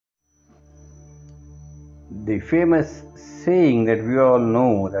The famous saying that we all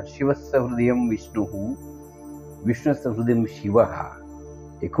know, that Shivasya Hridayam Vishnuhu, Vishnasya Hridayam Shivaha,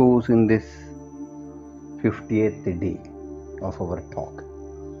 echoes in this 50th day of our talk.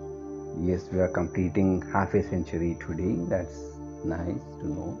 Yes, we are completing half a century today. That's nice to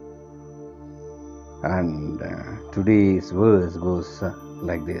know. And today's verse goes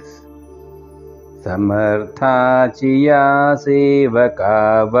like this. Samartha chiya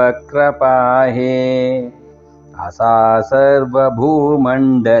sevaka vakrapahe asa sarva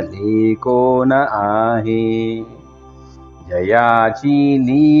bhumandale ko na ahe jayachi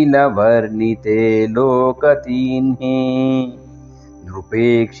leela varnite lokatinhe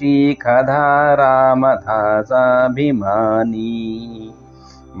nrupekshi khadharamadhasa bhimani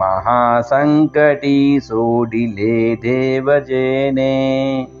महासंकटी सोडिले देवजेने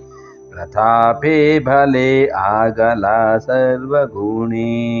प्रतापे भले आगला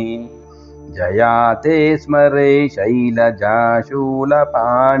सर्वगुणे जयाते स्मरे शैलजाशूलपाणि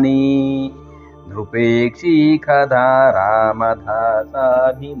नृपेक्षी खदा रामदासाभिमानी.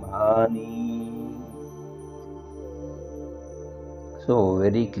 So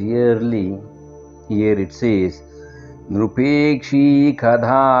very clearly here it says Nrupekshi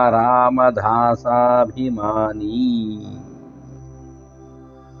Khadha Ramadhasa Bhimani.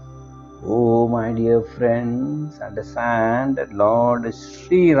 Oh, my dear friends, understand that Lord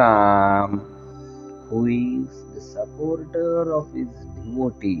Sri Ram, who is the supporter of his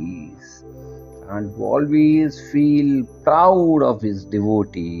devotees and who always feel proud of his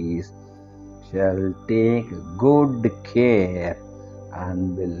devotees, shall take good care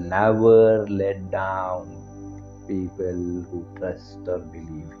and will never let down people who trust or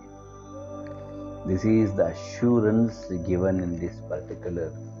believe him. This is the assurance given in this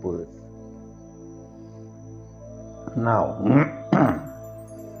particular verse. Now,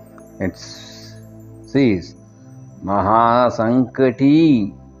 it says,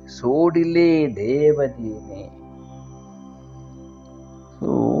 Mahasankati Sodile Devadine.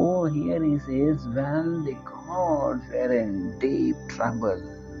 So, here he says, when the gods were in deep trouble,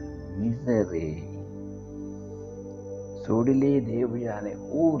 misery, Sodile Devajane,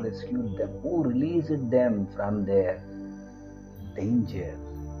 who rescued them, who released them from their danger?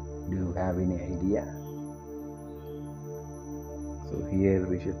 Do you have any idea? So here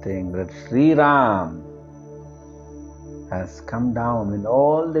we should think that Sri Ram has come down when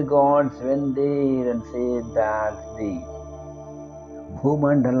all the gods went there and said that the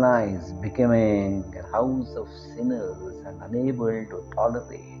Bhumandala is becoming a house of sinners and unable to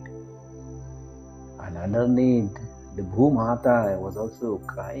tolerate. And underneath, the Bhumata was also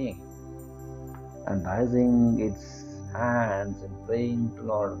crying and raising its hands and praying to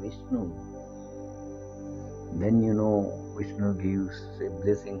Lord Vishnu. Then Vishnu gives a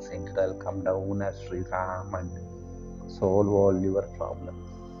blessing saying that I'll come down as Sri Ram and solve all your problems.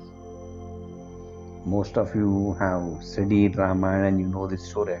 Most of you have studied Ramayana and you know this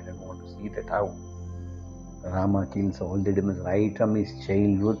story. I don't want to see that how Rama kills all the demons right from his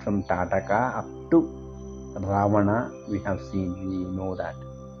childhood, from Tataka up to Ravana. We have seen, we know that.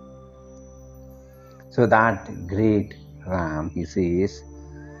 So that great Ram, he says,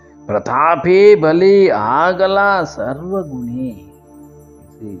 Pratape Bali Agala Sarva Gune.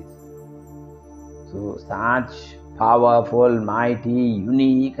 He says, so such powerful, mighty,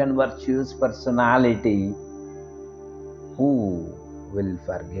 unique and virtuous personality, who will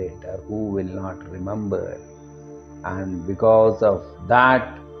forget or who will not remember? And because of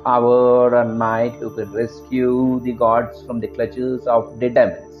that power and might, who could rescue the gods from the clutches of the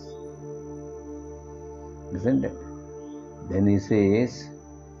demons. Isn't it? Then he says,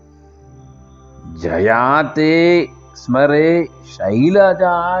 Jayate smare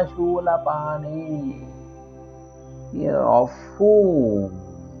Shailaja Shulapane. Here of whom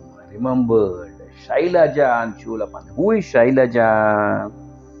remembered Shailaja and Shulapane. Who is Shailaja?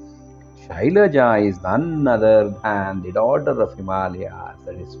 Shailaja is none other than the daughter of Himalayas,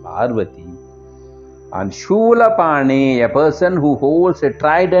 that is Parvati. And Shulapane, a person who holds a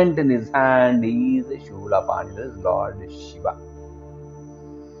trident in his hand, is Shulapane, that is Lord Shiva.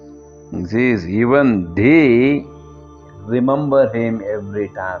 He says, even they remember him every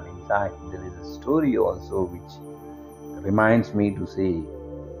time. In fact, there is a story also which reminds me to say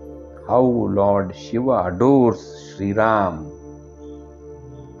how Lord Shiva adores Sri Ram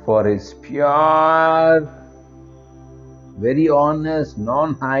for his pure, very honest,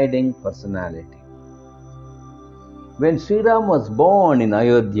 non-hiding personality. When Sri Ram was born in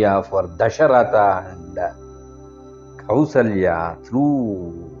Ayodhya for Dasharatha and Kausalya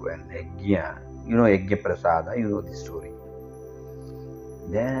through an yajna, Yajna Prasada, you know the story.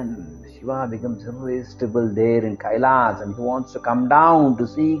 Then Shiva becomes irresistible there in Kailas, and he wants to come down to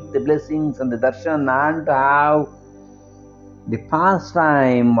seek the blessings and the darshan and to have the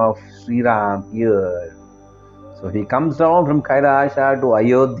pastime of Sri Ram here. So he comes down from Kailasha to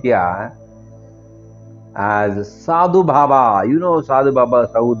Ayodhya as Sadhu Baba. You know Sadhu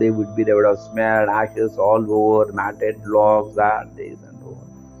Babas, how they would be. They would have smelled ashes all over, matted logs, that, this and all.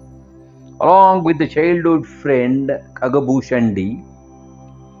 Along with the childhood friend Kagabhushandi,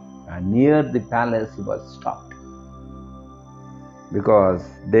 and near the palace he was stopped. Because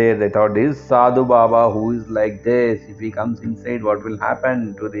there they thought, this Sadhu Baba who is like this, if he comes inside, what will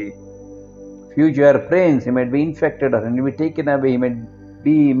happen to the future prince? He might be infected or he might be taken away, he might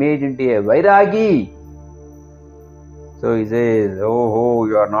be made into a Vairagi. So he says, oh,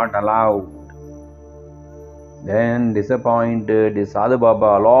 you are not allowed. Then disappointed, the Sadhu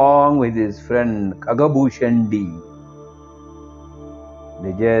Baba along with his friend Kagabhushandi,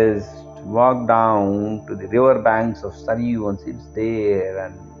 they just walk down to the river banks of Saryu and sits there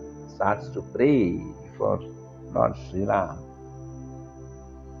and starts to pray for Lord Sri Ram.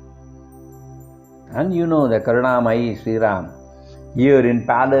 And you know the Karunamayi Sri Ram. Here in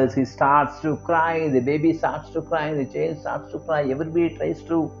palace he starts to cry, the baby starts to cry, the child starts to cry, everybody tries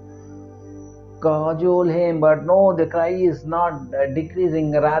to cajole him, but no, the cry is not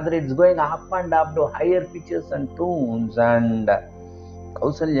decreasing, rather it's going up and up to higher pitches and tones, and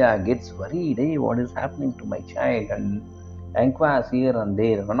Kausalya gets worried, hey, what is happening to my child, and inquires here and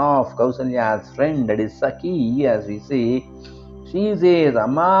there. One of Kausalya's friend, that is Saki, as we say, she says,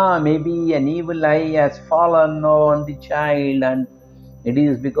 Amma, maybe an evil eye has fallen on the child and it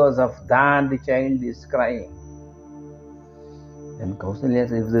is because of that the child is crying. Then Kausalya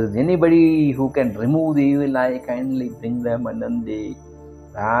says, if there is anybody who can remove the evil eye, kindly bring them. And then they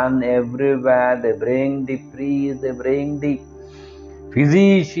run everywhere, they bring the priest, they bring the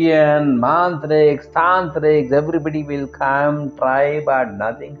physician, mantrics, tantrics, everybody will come, try, but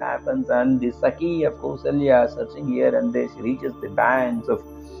nothing happens. And the Saki of Kausalya searching here and there, she reaches the banks of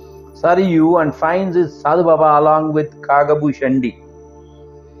Saryu and finds his Sadhu Baba along with Kagabhushandi.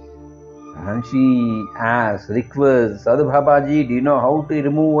 And she asks, requests, Sadhu Babaji, do you know how to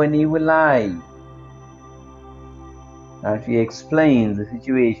remove an evil eye? And she explains the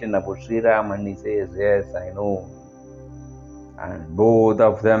situation about Sri Ram, and he says, yes, I know. And both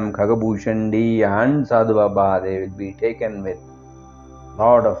of them, Kagabhushandi and Sadhu Baba, they will be taken with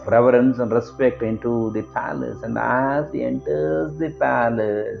lot of reverence and respect into the palace. And as he enters the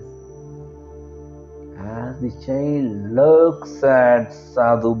palace, as the child looks at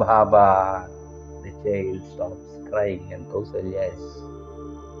Sadhu Baba, the child stops crying and Kausalya is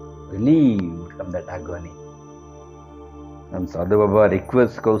relieved from that agony. And Sadhu Baba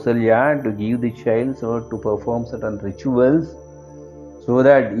requests Kausalya to give the child to perform certain rituals so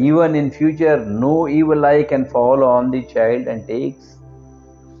that even in future no evil eye can fall on the child, and takes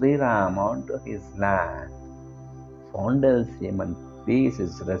Sri Ram onto his land, fondles him and pays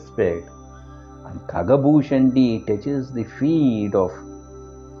his respect. And Kagabhushandi touches the feet of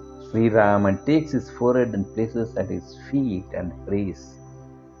Sri Ram and takes his forehead and places at his feet and prays.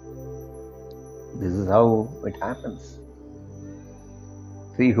 This is how it happens.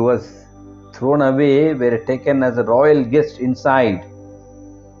 Three who was thrown away were taken as a royal guest inside.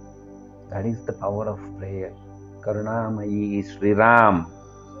 That is the power of prayer. Karunamayi Sri Ram.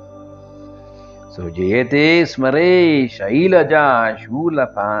 So Jayate Smare Shailaja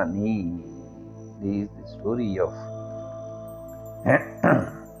Shulapani. This is the story of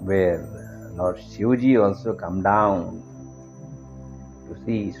where Lord Shivji also come down to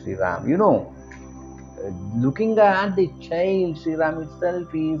see Sri Ram. You know, looking at the child Sri Ram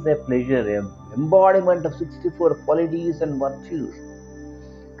itself is a pleasure, an embodiment of 64 qualities and virtues.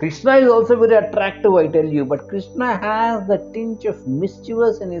 Krishna is also very attractive, I tell you, but Krishna has the tinge of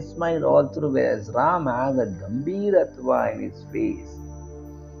mischievous in his smile all through, whereas Ram has a Gambhiratva in his face.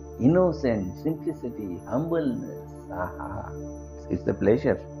 Innocent, simplicity, humbleness. It's a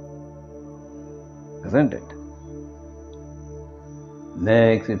pleasure, isn't it?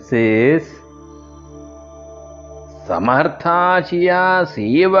 Next it says, Samarthachiya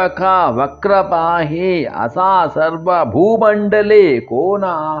sevaka vakrapahe asa sarva bhumandale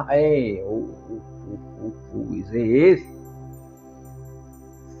kona hai. Who says,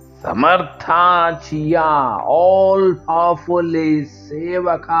 Samarthachiya, all powerful is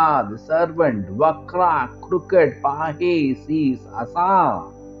sevaka, the servant, vakra, crooked, pahe, sees, asa.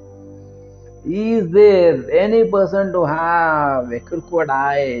 Is there any person to have a crooked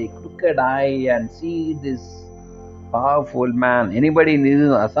eye and see this powerful man? Anybody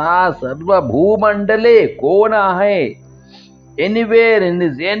needs asa sarva bhumandale kona hai. Anywhere in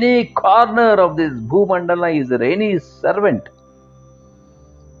this, any corner of this Bhumandala, is there any servant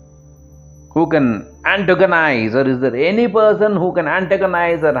who can antagonize, or is there any person who can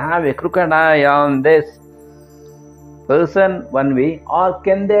antagonize or have a crooked eye on this person one way? Or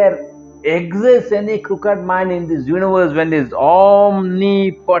can there exist any crooked mind in this universe when this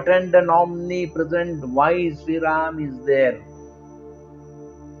omnipotent and omnipresent wise Sri Ram is there?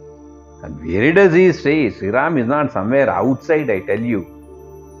 And where does he stay? Sri Ram is not somewhere outside, I tell you.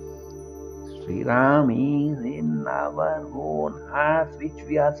 Sri Ram is in our own hearts, which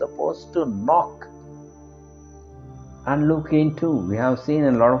we are supposed to knock and look into. We have seen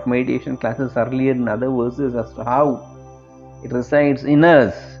in a lot of meditation classes earlier in other verses as to how it resides in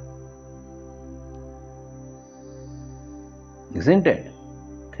us. Isn't it?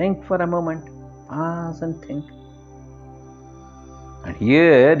 Think for a moment. Pause and think. And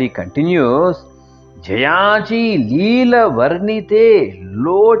here he continues, Jayachi Leela Varnite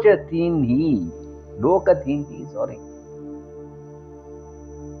Lokatinhi, sorry.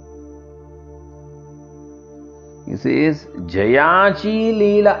 He says, Jayachi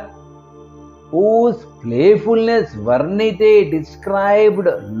Leela, whose playfulness Varnite described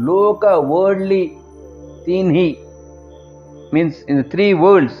Loka worldly Tinhi, means in the three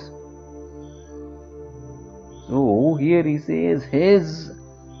worlds. So here he says his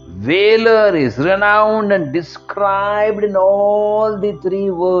valour is renowned and described in all the three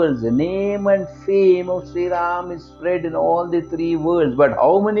worlds. The name and fame of Sri Ram is spread in all the three worlds. But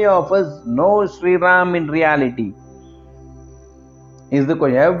how many of us know Sri Ram in reality? Is the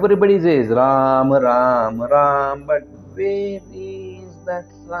question. Everybody says Ram, Ram, Ram, but where is that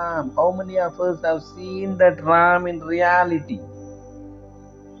Ram? How many of us have seen that Ram in reality?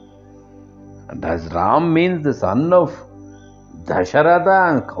 Does Ram means the son of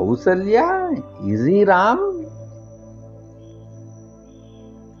Dasharatha and Kausalya? Is he Ram?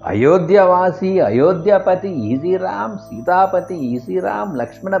 Ayodhyavasi, Ayodhyapati, is he Ram? Sitapati, is he Ram?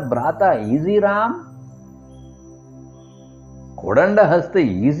 Lakshmana Bhrata, is he Ram? Kodanda Hasta,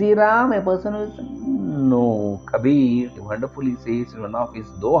 is he Ram? A person who is no. Kabir wonderfully says in one of his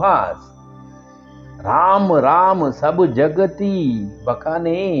dohas, Ram, Ram, Sab Jagati,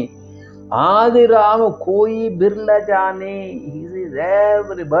 Bakane, Adi Ram koi birla jane. He says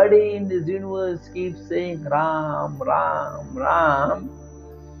everybody in this universe keeps saying Ram, Ram, Ram.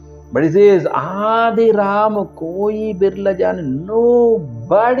 But he says Adi Ram koi birla jane.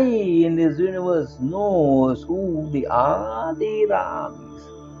 Nobody in this universe knows who the Adi Ram is.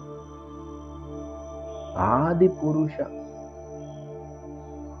 Adi Purusha.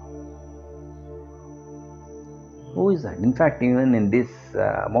 Who is that? In fact, even in this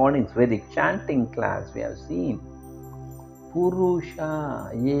morning's Vedic chanting class, we have seen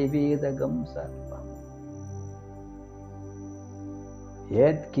Purusha ye vedagam sarvam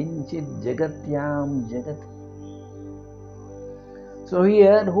yad kinchit jagatyam jagat. So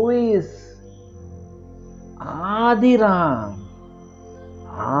here, who is Adi Ram?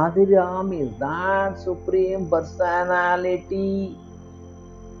 Adi Ram is that supreme personality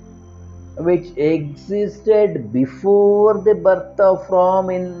which existed before the birth of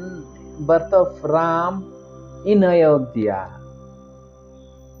Ram in Ayodhya.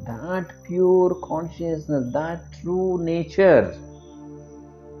 That pure consciousness, that true nature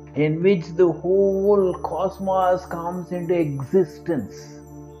in which the whole cosmos comes into existence.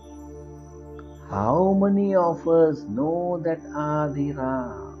 How many of us know that Adi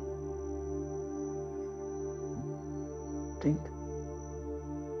Ram? Think.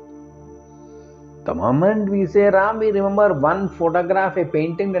 The moment we say Ram, we remember one photograph, a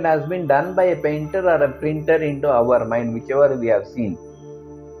painting that has been done by a painter or a printer into our mind, whichever we have seen.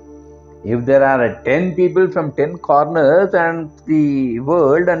 If there are 10 people from 10 corners and the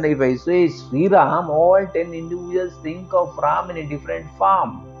world, and if I say Sri Ram, all 10 individuals think of Ram in a different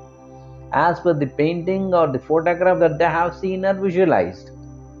form, as per the painting or the photograph that they have seen or visualized.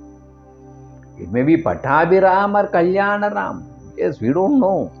 It may be Pattabhi Ram or Kalyana Ram. Yes, we don't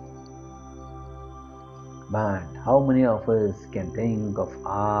know. But how many of us can think of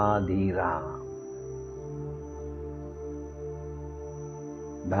Adi Ram?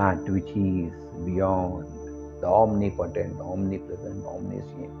 That which is beyond the omnipotent, omnipresent,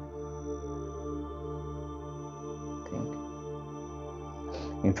 omniscient. Think.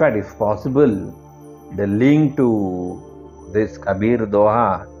 In fact, if possible, the link to this Kabir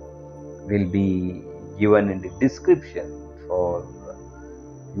Doha will be given in the description for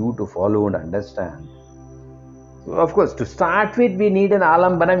you to follow and understand. So, of course, to start with, we need an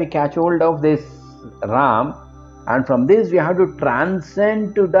alambana. We catch hold of this Ram, and from this we have to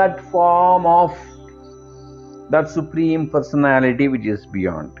transcend to that form of that supreme personality which is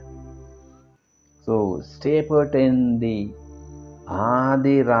beyond. So stay put in the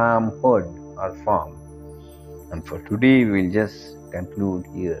Adi Ramhood or form. And for today, we'll just conclude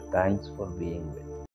here. Thanks for being with.